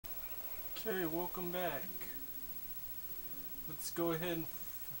Okay, welcome back. Let's go ahead and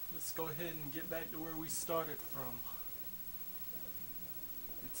get back to where we started from.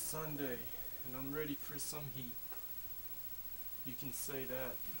 It's Sunday, and I'm ready for some heat. You can say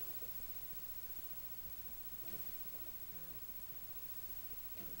that.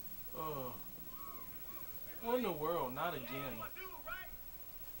 Oh, what in the world? Not again.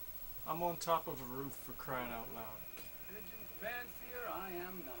 I'm on top of a roof, for crying out loud. Pigeon fancier I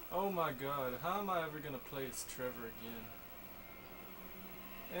am not. Oh my god, how am I ever gonna play as Trevor again?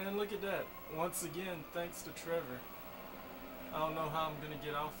 And look at that. Once again, thanks to Trevor. I don't know how I'm gonna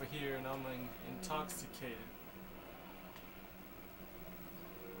get off of here, and I'm intoxicated.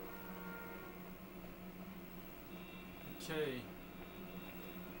 Okay.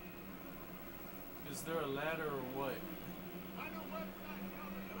 Is there a ladder or what?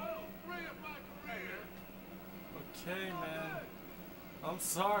 Okay, man. I'm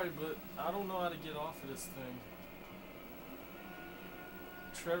sorry, but I don't know how to get off of this thing.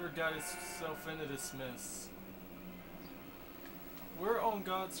 Trevor got himself into this mess. Where on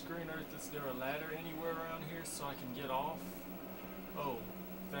God's green earth is there a ladder anywhere around here so I can get off? Oh,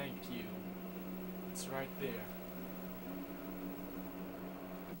 thank you. It's right there.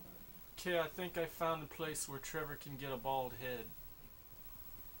 Okay, I think I found a place where Trevor can get a bald head.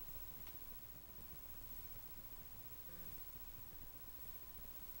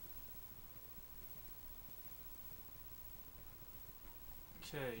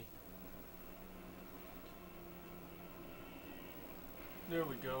 Okay. There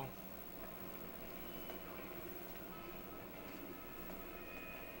we go.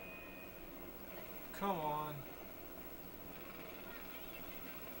 Come on.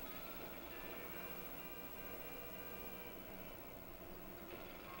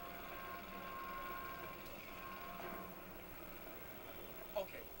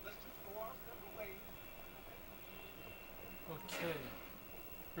 Okay, let's just go our separate ways. Okay.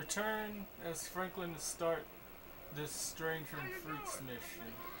 Return as Franklin to start this Stranger and Fruits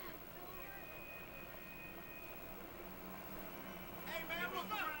mission. Hey man, what's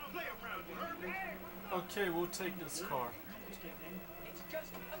up? Play around, you heard me? Okay, we'll take this car. It's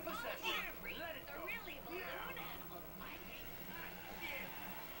just a possession. Let it go. Really balloon animals, Mikey.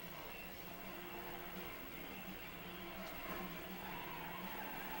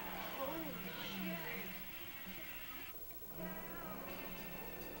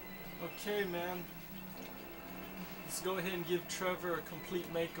 Okay, man. Let's go ahead and give Trevor a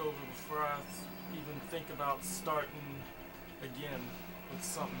complete makeover before I even think about starting again with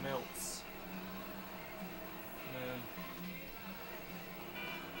something else. Man.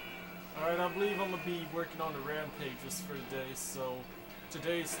 Alright, I believe I'm going to be working on the rampages for today, so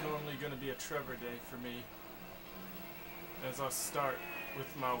today's normally going to be a Trevor day for me. As I start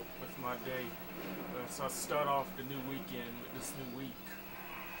with my day. As I start off the new weekend with this new week.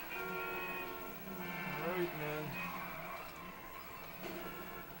 Alright, man.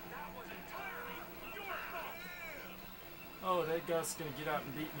 That was entirely your fault. Oh, that guy's gonna get out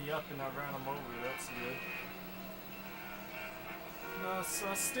and beat me up and I ran him over. That's good. No, so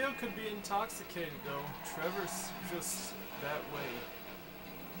I still could be intoxicated though. Trevor's just that way.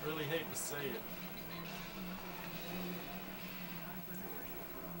 Really hate to say it.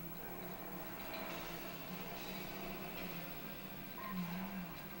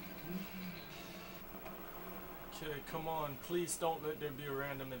 Okay, come on. Please don't let there be a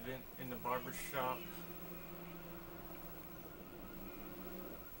random event in the barber shop.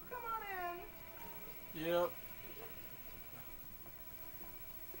 Come on in. Yep.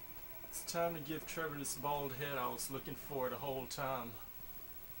 It's time to give Trevor this bald head I was looking for the whole time.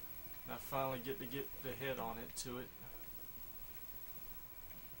 And I finally get to get the head on it to it.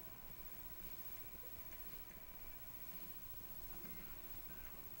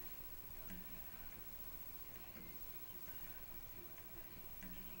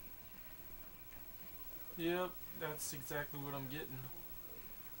 Yep, that's exactly what I'm getting.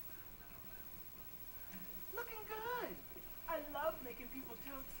 Looking good. I love making people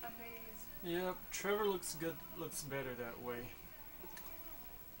totes amazed. Yep, Trevor looks good, looks better that way.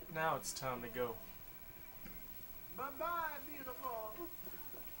 Now it's time to go. Bye-bye, beautiful.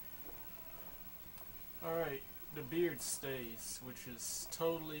 Alright, the beard stays, which is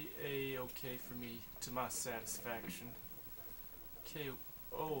totally a-okay for me, to my satisfaction. Okay,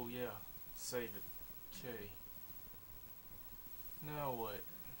 oh yeah, save it. Okay. Now what?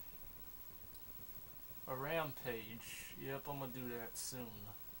 A rampage. Yep, I'm gonna do that soon.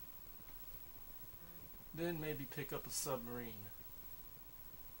 Then maybe pick up a submarine.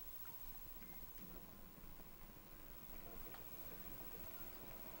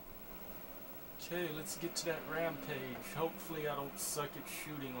 Okay, let's get to that rampage. Hopefully I don't suck at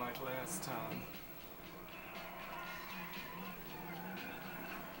shooting like last time.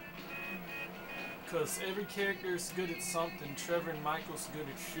 Because every character is good at something. Trevor and Michael's good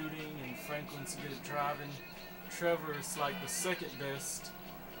at shooting, and Franklin's good at driving. Trevor is like the second best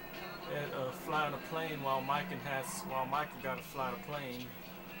at flying a plane, while Michael got to fly a plane,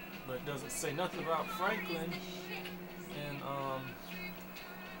 but doesn't say nothing about Franklin. And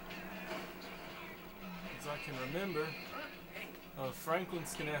as I can remember,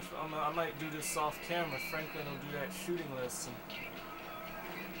 Franklin's gonna have. I might do this off camera. Franklin will do that shooting lesson.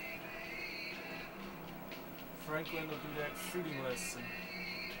 Franklin will do that shooting lesson.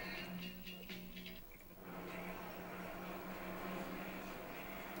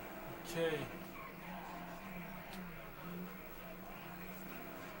 Okay.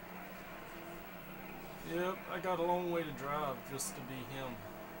 Yep, I got a long way to drive just to be him.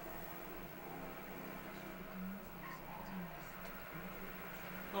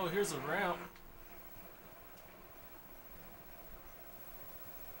 Oh, here's a ramp.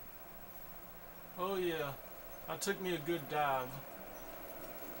 Oh yeah, I took me a good dive.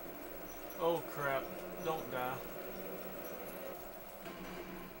 Oh crap, don't die.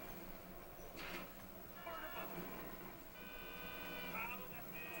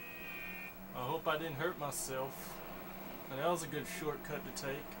 I hope I didn't hurt myself. And that was a good shortcut to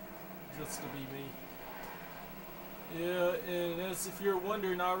take, just to be me. Yeah, and as if you're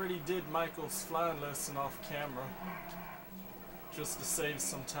wondering, I already did Michael's flying lesson off camera, just to save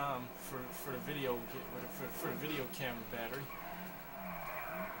some time for the video for the video camera battery.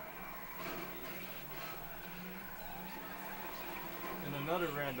 And another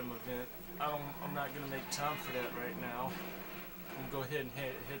random event. I'm not gonna make time for that right now. I'm gonna go ahead and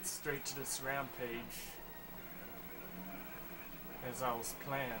head straight to this rampage, as I was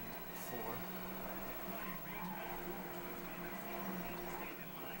planned for.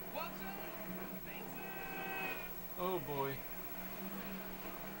 Oh boy.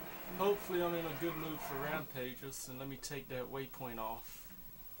 Hopefully I'm in a good mood for rampages, and let me take that waypoint off.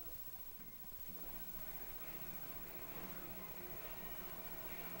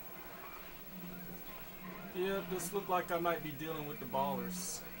 Yeah, this looked like I might be dealing with the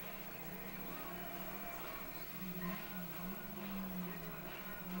ballers.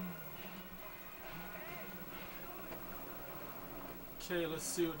 Okay, let's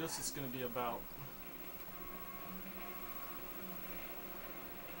see what this is going to be about.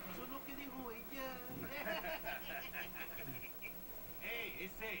 Hey,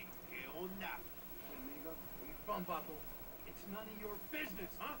 ese, ¿qué onda? Amigo, where you from, Papo? It's none of your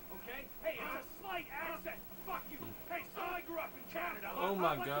business, huh? Okay? Hey, it's a slight accent. Fuck you. Hey, so I grew up in Canada. Oh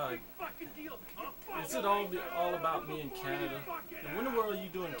my God. Fucking deal. Is it all about me in Canada? And when in the world are you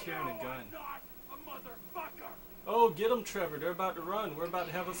doing carrying a gun? Not a motherfucker. Oh, get them, Trevor. They're about to run. We're about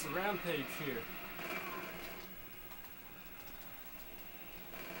to have us a rampage here.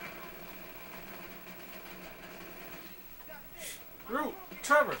 Root,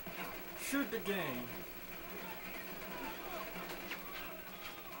 Trevor, shoot the game.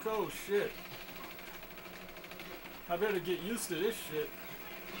 Oh shit. I better get used to this shit.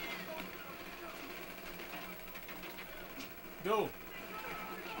 Go.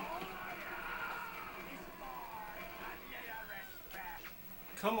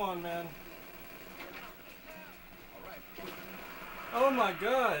 Come on, man. Oh my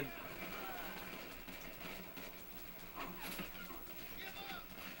God.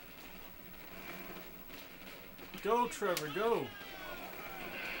 Go, Trevor, go.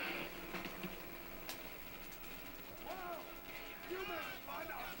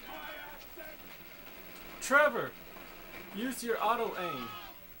 Trevor, use your auto aim.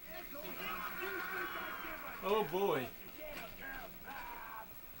 Oh boy.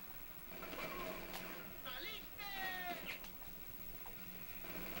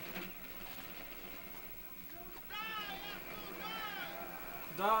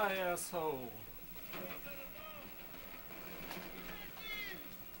 Die, asshole.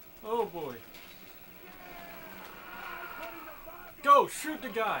 Oh boy. Go, shoot the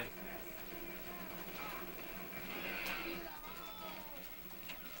guy.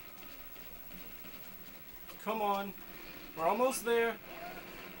 Come on. We're almost there.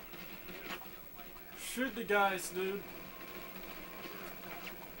 Shoot the guys, dude.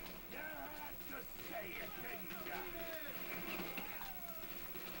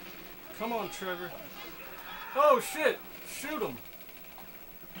 Come on, Trevor. Oh shit! Shoot him.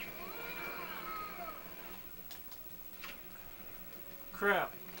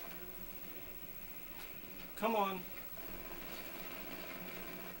 Crap. Come on.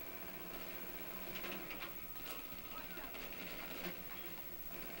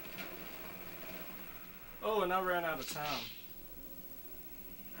 and I ran out of time.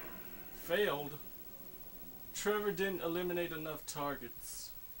 Failed. Trevor didn't eliminate enough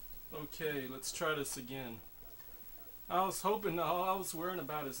targets. Okay, let's try this again. I was hoping all I was worrying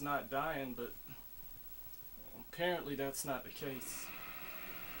about is not dying, but apparently that's not the case.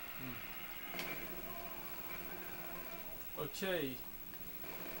 Okay.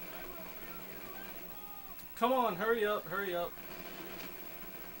 Come on, hurry up, hurry up.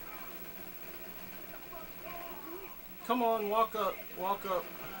 Come on, walk up, walk up.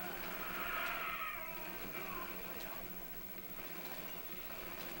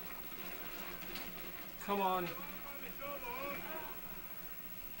 Come on.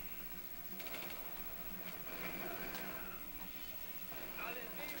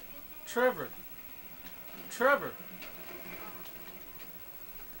 Trevor. Trevor.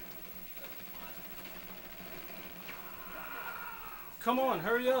 Come on,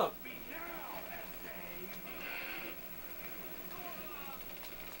 hurry up.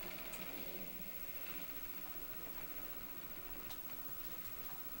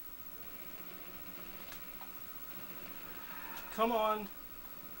 Come on.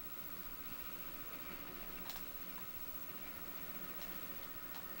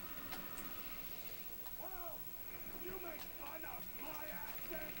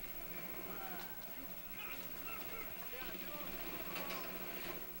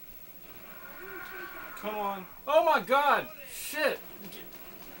 Come on. Oh my god! Shit!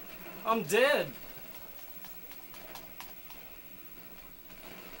 I'm dead!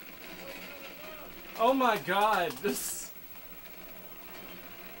 Oh my god! This...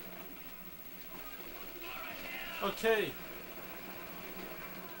 Okay.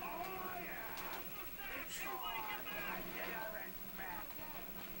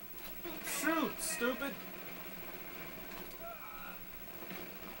 Shoot, stupid!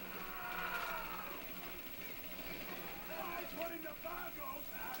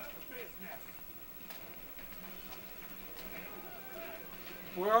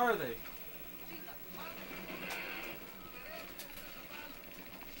 Where are they?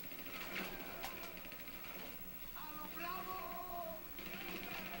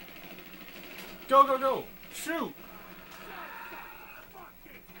 Go, go, go! Shoot!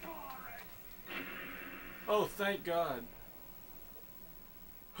 Oh, thank God.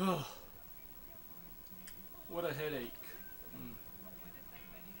 What a headache.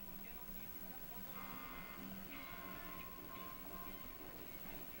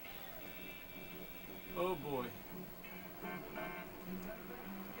 Oh boy.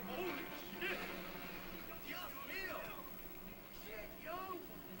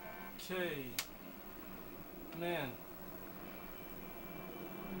 Okay. Man.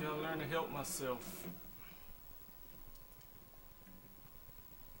 Gotta learn to help myself.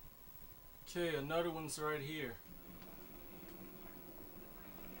 Okay, another one's right here.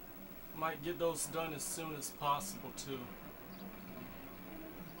 Might get those done as soon as possible too.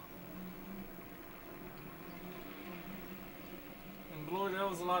 And boy, that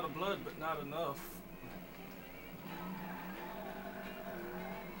was a lot of blood, but not enough.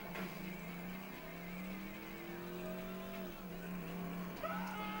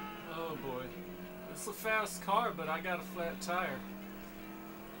 Oh boy. It's a fast car, but I got a flat tire.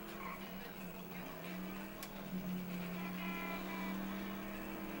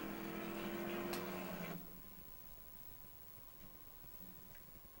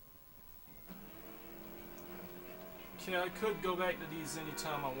 Okay, I could go back to these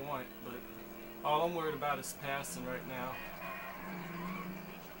anytime I want, but all I'm worried about is passing right now.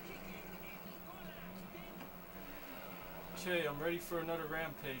 Okay, I'm ready for another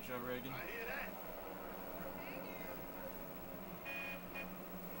rampage, I reckon.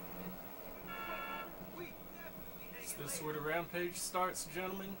 Is this where the rampage starts,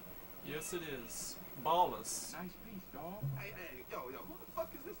 gentlemen? Yes, it is. Ballas. Nice piece, dog. Hey, yo, who the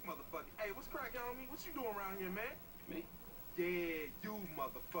fuck is this motherfucker? Hey, what's cracking on me? What you doing around here, man? Me? Yeah, you,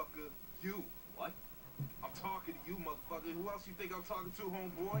 motherfucker. You. What? I'm talking to you, motherfucker. Who else you think I'm talking to,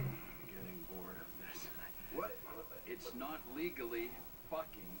 homeboy? I'm getting bored of this. What? It's not legally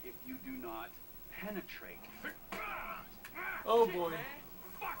fucking if you do not penetrate. Oh boy.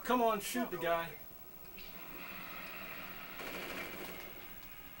 Come on, shoot the guy.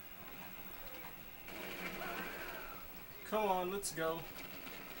 Come on, let's go.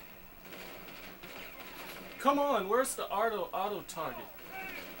 Come on, where's the auto target?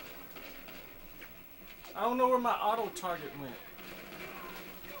 I don't know where my auto target went.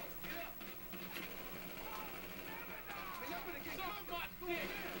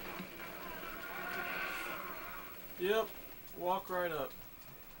 Yep, walk right up.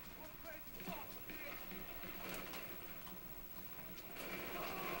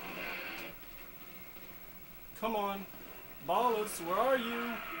 Come on. Ballers, where are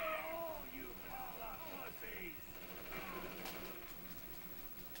you?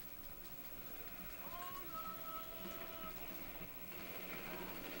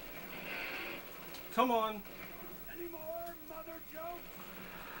 Come on. Any more mother jokes?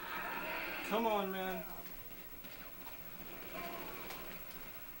 Come on, man.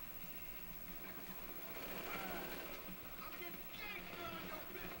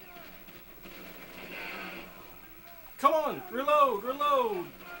 Come on, reload, reload.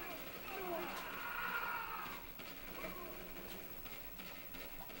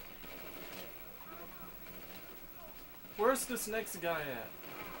 Where's this next guy at?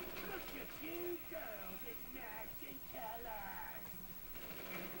 Look at you girls in matching colors.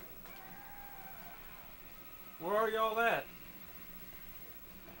 Where are y'all at?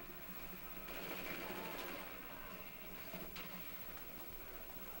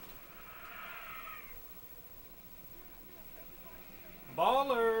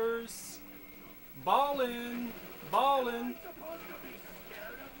 Ballers! Ballin'! Ballin'! Supposed to be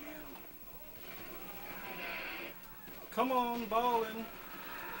scared of you? Come on, ballin'!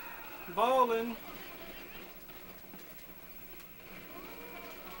 Ballin'!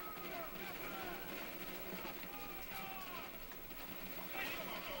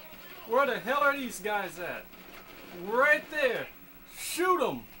 Where the hell are these guys at? Right there! Shoot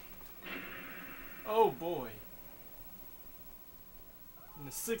them! Oh boy. And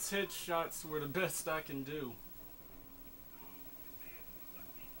the 6 headshots were the best I can do.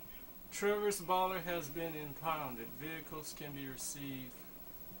 Trevor's baller has been impounded. Vehicles can be received.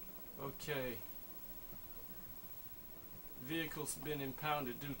 Okay. Vehicles been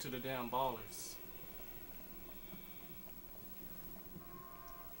impounded due to the damn ballers.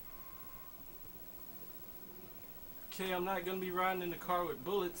 Okay, I'm not gonna be riding in the car with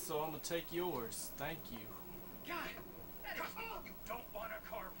bullets, so I'm gonna take yours. Thank you. God, that is you don't want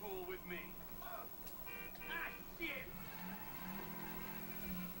a carpool with me. Ah, shit.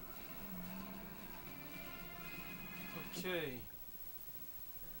 Okay.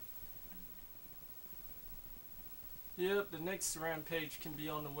 Yep, the next rampage can be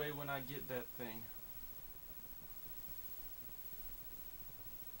on the way when I get that thing.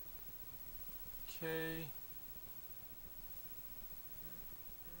 Okay.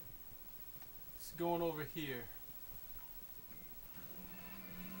 It's going over here.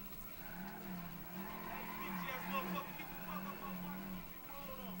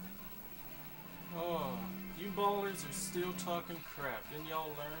 Oh, you ballers are still talking crap. Didn't y'all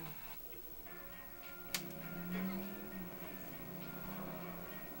learn?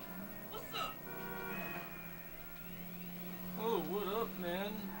 What's up? Oh, what up,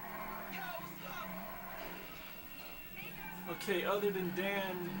 man? Okay, other than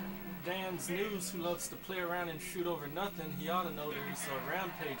Dan's News, who loves to play around and shoot over nothing, he ought to know there's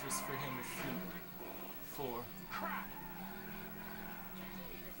rampages for him to shoot for.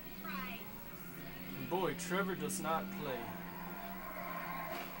 And boy, Trevor does not play.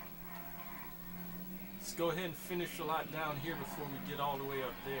 Let's go ahead and finish a lot down here before we get all the way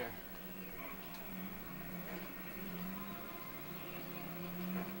up there.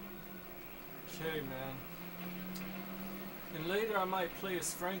 Okay, man. And later I might play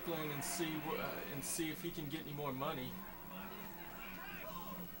as Franklin and see if he can get any more money.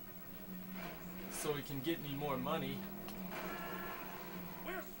 So he can get me more money.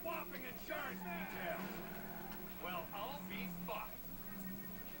 We're swapping insurance details. Well, I'll be fine.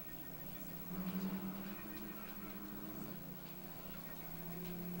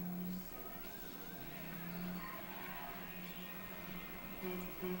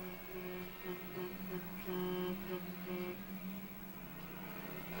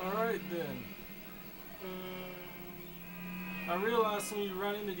 Alright then. I realize when you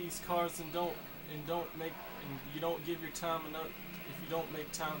run into these cars and you don't give your time enough, if you don't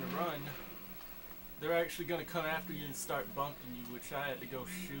make time to run, they're actually going to come after you and start bumping you, which I had to go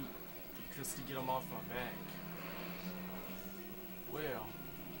shoot just to get them off my back. Well,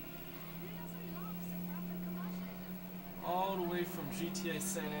 all the way from GTA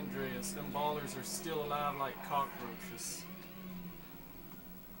San Andreas, them ballers are still alive like cockroaches.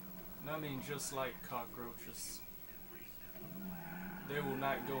 And I mean just like cockroaches. They will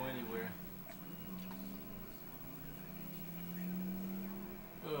not go anywhere.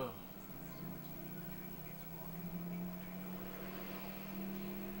 Ugh.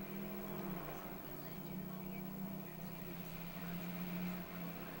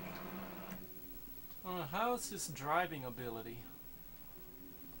 How's his driving ability?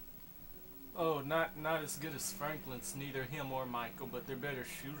 Oh, not as good as Franklin's, neither him or Michael, but they're better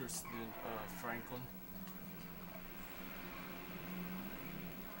shooters than Franklin.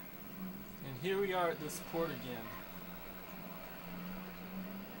 here we are at this port again.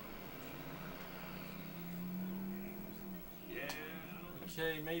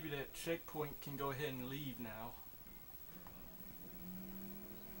 Okay, maybe that checkpoint can go ahead and leave now.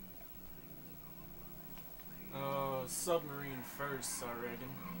 Submarine first, I reckon.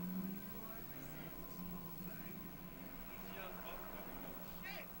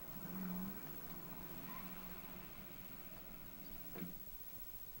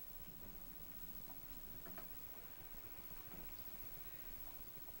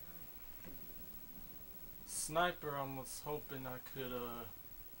 Sniper, I was hoping I could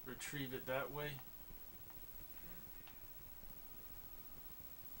retrieve it that way.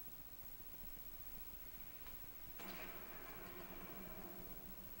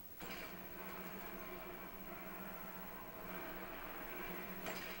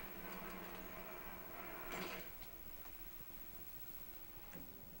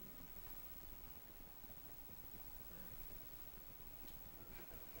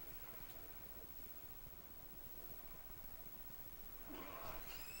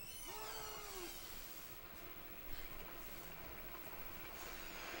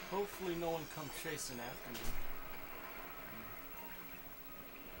 Hopefully no one comes chasing after me.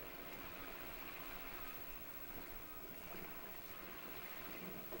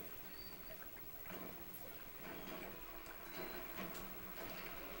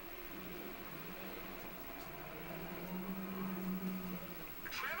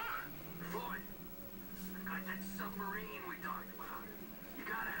 Trevor! Floyd! I've got that submarine we talked about. You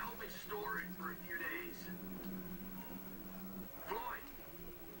gotta help me store it for a few days. Floyd!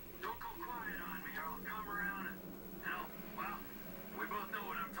 Don't go quiet on me or I'll come around and, well, we both know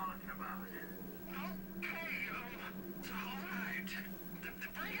what I'm talking about. Okay, alright.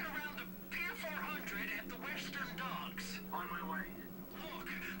 Bring it around to Pier 400 at the Western Docks. On my way. Look,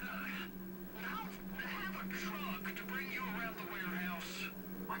 I'll have a truck to bring you around the warehouse.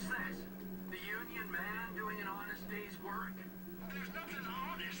 What's this? The union man doing an honest day's work? There's nothing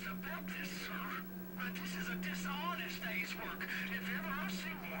honest about this, sir. This is a dishonest day's work, if ever I've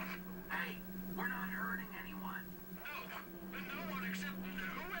seen one. Hey, we're not hurting anyone. No one except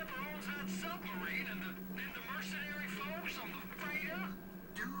whoever owns that submarine and the mercenary folks on the freighter.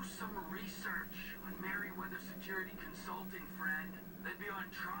 Do some research on Merryweather Security Consulting, friend. They'd be on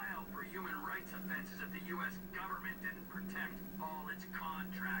trial for human rights offenses if the U.S. government didn't protect all its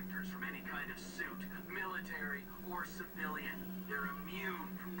contractors from any kind of suit, military or civilian. They're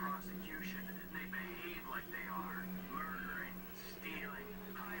immune from prosecution. They behave like they are. Murdering, stealing,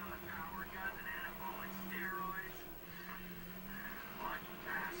 high-on-power guns and anabolic steroids. Lucky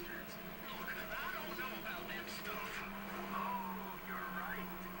bastards. Look, I don't know about that stuff. Oh, you're right.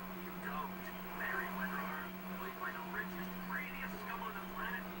 You don't. Merryweather are employed by the richest, greediest scum on the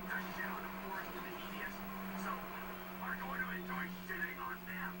planet to shit on the poorest and the neediest. So, we're going to enjoy shitting on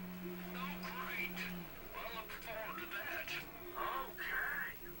them. Oh, great. I look forward to that.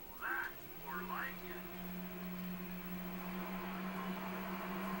 Okay. Well, that's more like it.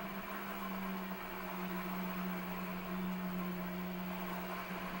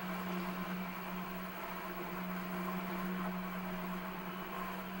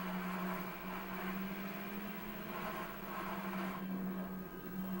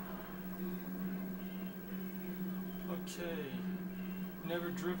 Okay, never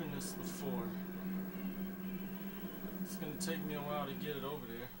driven this before. It's gonna take me a while to get it over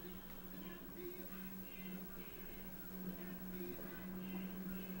there.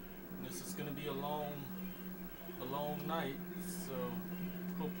 And this is gonna be a long night, so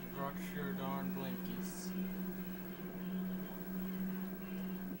hope you brought your darn blankies.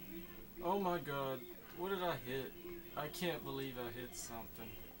 Oh my god, what did I hit? I can't believe I hit something.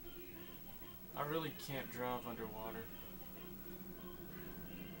 I really can't drive underwater.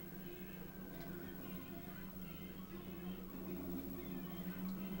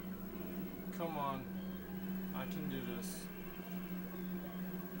 Come on, I can do this.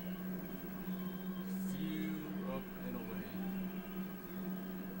 Phew, up and away.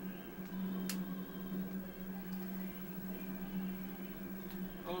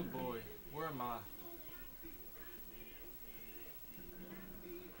 Oh boy, where am I?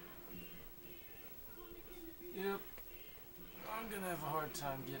 Yep, I'm gonna have a hard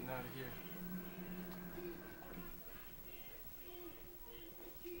time getting out of here.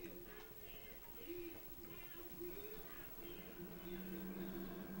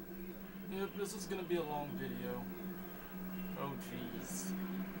 Yep, this is gonna be a long video. Oh jeez.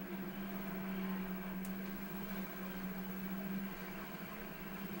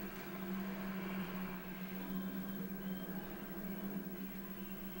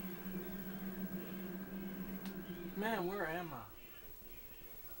 Man, where am I?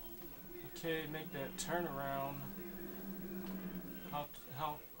 Okay, make that turnaround. How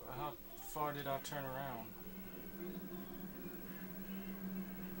how far did I turn around?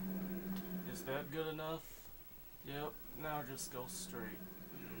 Is that good enough? Yep. Now just go straight.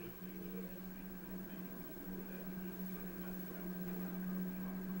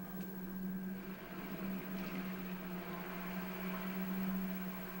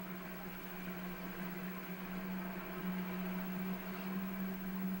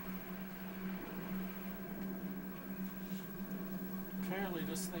 Apparently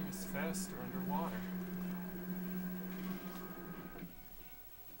this thing is faster underwater.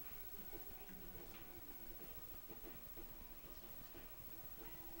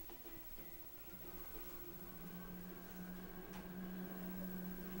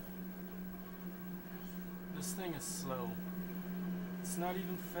 This thing is slow. It's not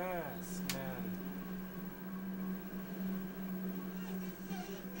even fast, man.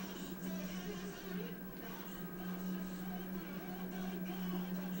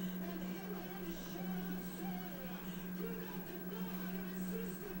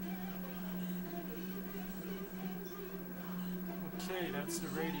 Okay, that's the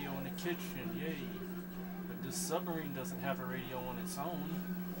radio in the kitchen, yay. But this submarine doesn't have a radio on its own.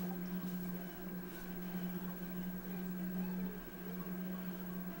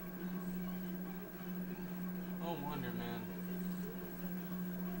 Oh, wonder, man.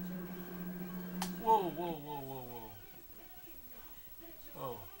 Whoa, whoa, whoa, whoa, whoa.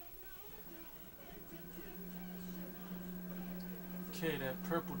 Oh. Okay, that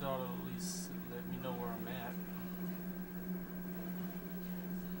purple dot will at least let me know where I'm at.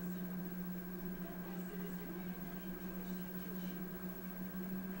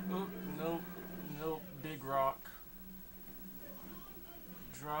 Oh, nope, nope, big rock.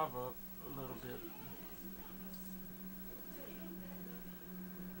 Drive up a little bit.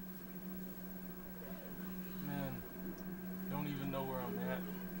 Man, don't even know where I'm at.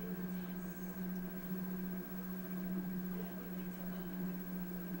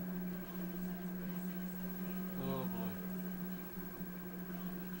 Oh boy.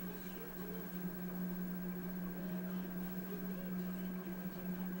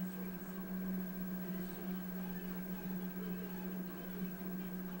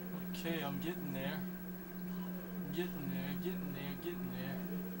 Okay, I'm getting there. Getting there, getting there, getting there.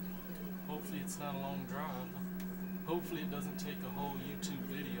 Hopefully it's not a long drive. Hopefully it doesn't take a whole YouTube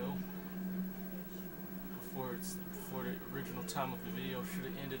video before the original time of the video should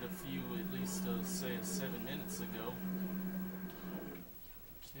have ended a few, at least say 7 minutes ago.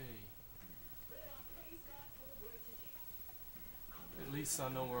 Okay. At least I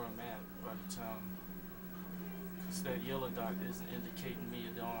know where I'm at by the time, because that yellow dot isn't indicating me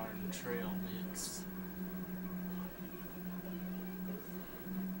a darn trail mix.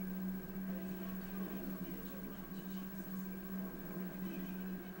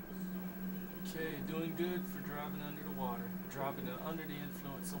 Okay, doing good for driving under the water. Driving under the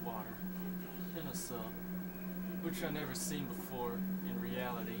influence of water. In a sub. Which I never seen before in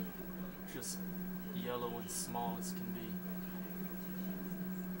reality. Just yellow and small as can be.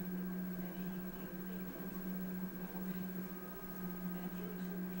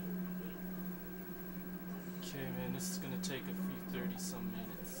 Okay, man, this is gonna take a few 30-some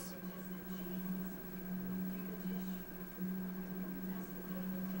minutes.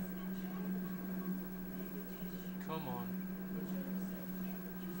 Come on.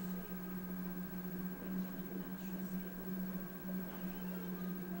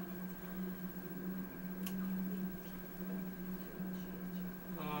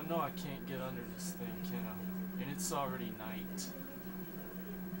 No, I can't get under this thing, can I? And it's already night.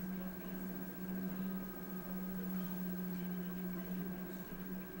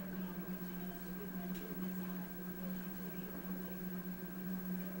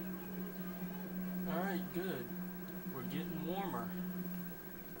 Alright, good. We're getting warmer.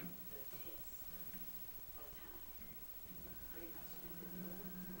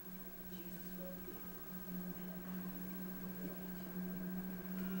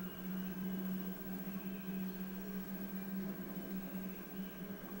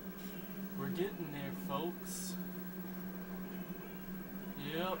 We're getting there, folks.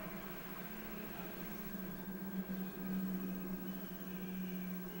 Yep.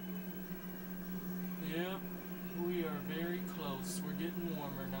 Yep. We are very close. We're getting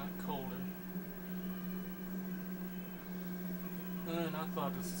warmer, not colder. And I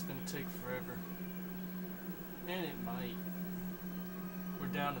thought this was going to take forever. And it might. We're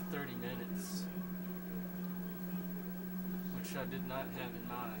down to 30 minutes. Which I did not have in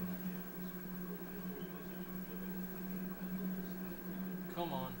mind.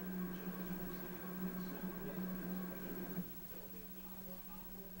 Come on.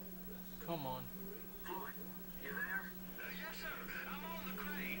 Come on. Floyd, you there? Yes, sir. I'm on the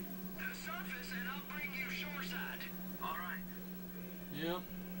crane. Surface and I'll bring you shoreside. All right. Yep.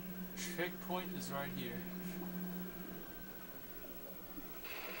 Checkpoint is right here.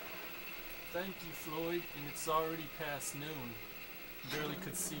 Thank you, Floyd. And it's already past noon. Barely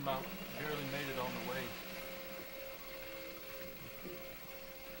could see barely made it on the way.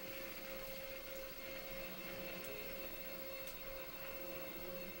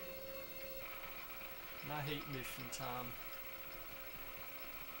 And I hate mission time.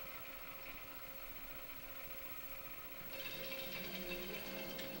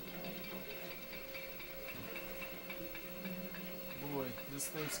 Boy, this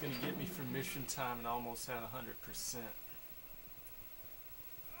thing's gonna get me for mission time and I almost had 100%. What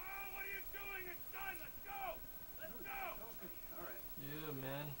are you doing? It's done. Let's go. Let's go. All right. Yeah,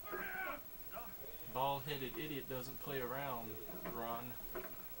 man. Hurry up. Bald-headed idiot doesn't play around, Ron.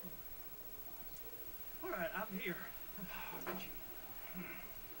 All right, I'm here.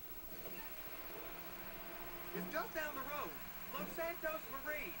 It's just down the road. Los Santos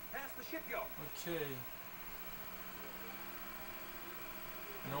Marine, past the shipyard. Okay.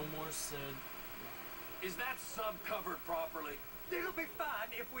 No more said. Is that sub covered properly? It'll be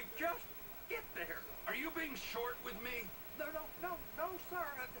fine if we just get there. Are you being short with me? No, sir.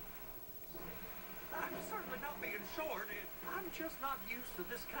 I'm certainly not being short. I'm just not used to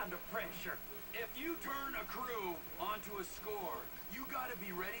this kind of pressure. If you turn a crew onto a score, you gotta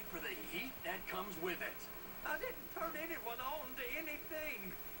be ready for the heat that comes with it. I didn't turn anyone on to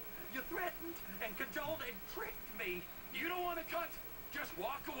anything. You threatened and cajoled and tricked me. You don't want to cut? Just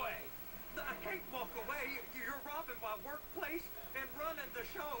walk away. I can't walk away. You're robbing my workplace and running the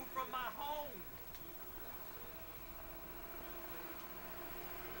show from my home.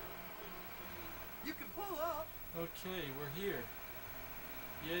 You can pull up. Okay, we're here.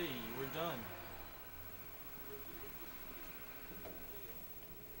 Yay, we're done.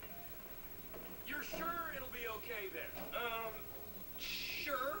 You're sure it'll be okay there?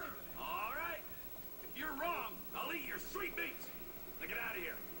 Sure. All right. If you're wrong, I'll eat your sweet meats. Now get out of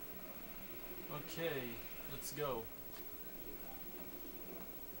here. Okay, let's go.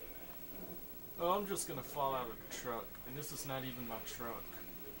 Oh, I'm just gonna fall out of the truck, and this is not even my truck.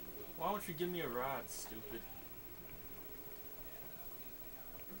 Why don't you give me a ride, stupid?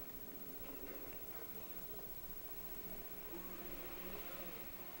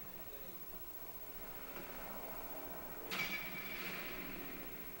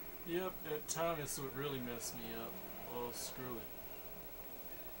 Yep, that time is what really messed me up. Oh, screw it.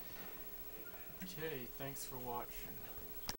 Okay, thanks for watching.